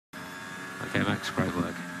Okay, Max, great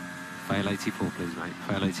work. Fail 84, please, mate.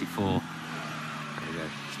 Fail 84. There you go.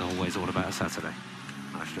 It's not always all about a Saturday.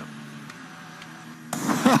 Nice job.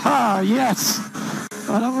 Yes!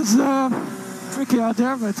 Well, that was tricky out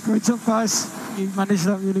there, but great job, guys. You managed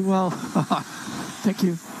that really well. Thank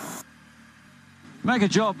you. Mega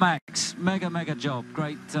job, Max. Mega job.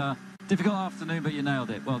 Great, difficult afternoon, but you nailed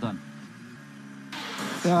it. Well done.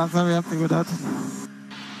 Yeah, I'm very happy with that.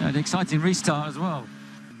 An exciting restart as well.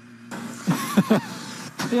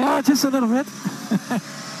 Yeah, just a little bit.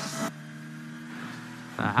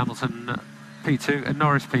 Hamilton P2 and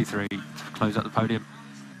Norris P3 to close up the podium.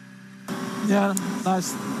 Yeah,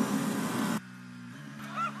 nice.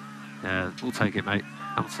 Yeah, we'll take it, mate.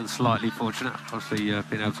 Hamilton slightly fortunate, obviously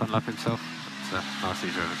being able to unlap himself. But, nicely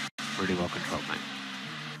driven. Really well controlled, mate.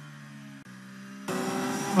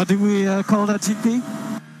 What do we call that GP?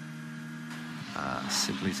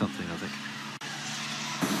 Simply something, I think.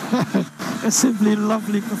 A simply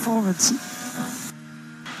lovely performance.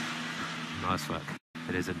 Nice work.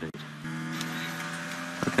 It is indeed.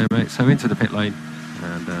 Okay, mate, so into the pit lane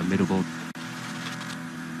and middle board.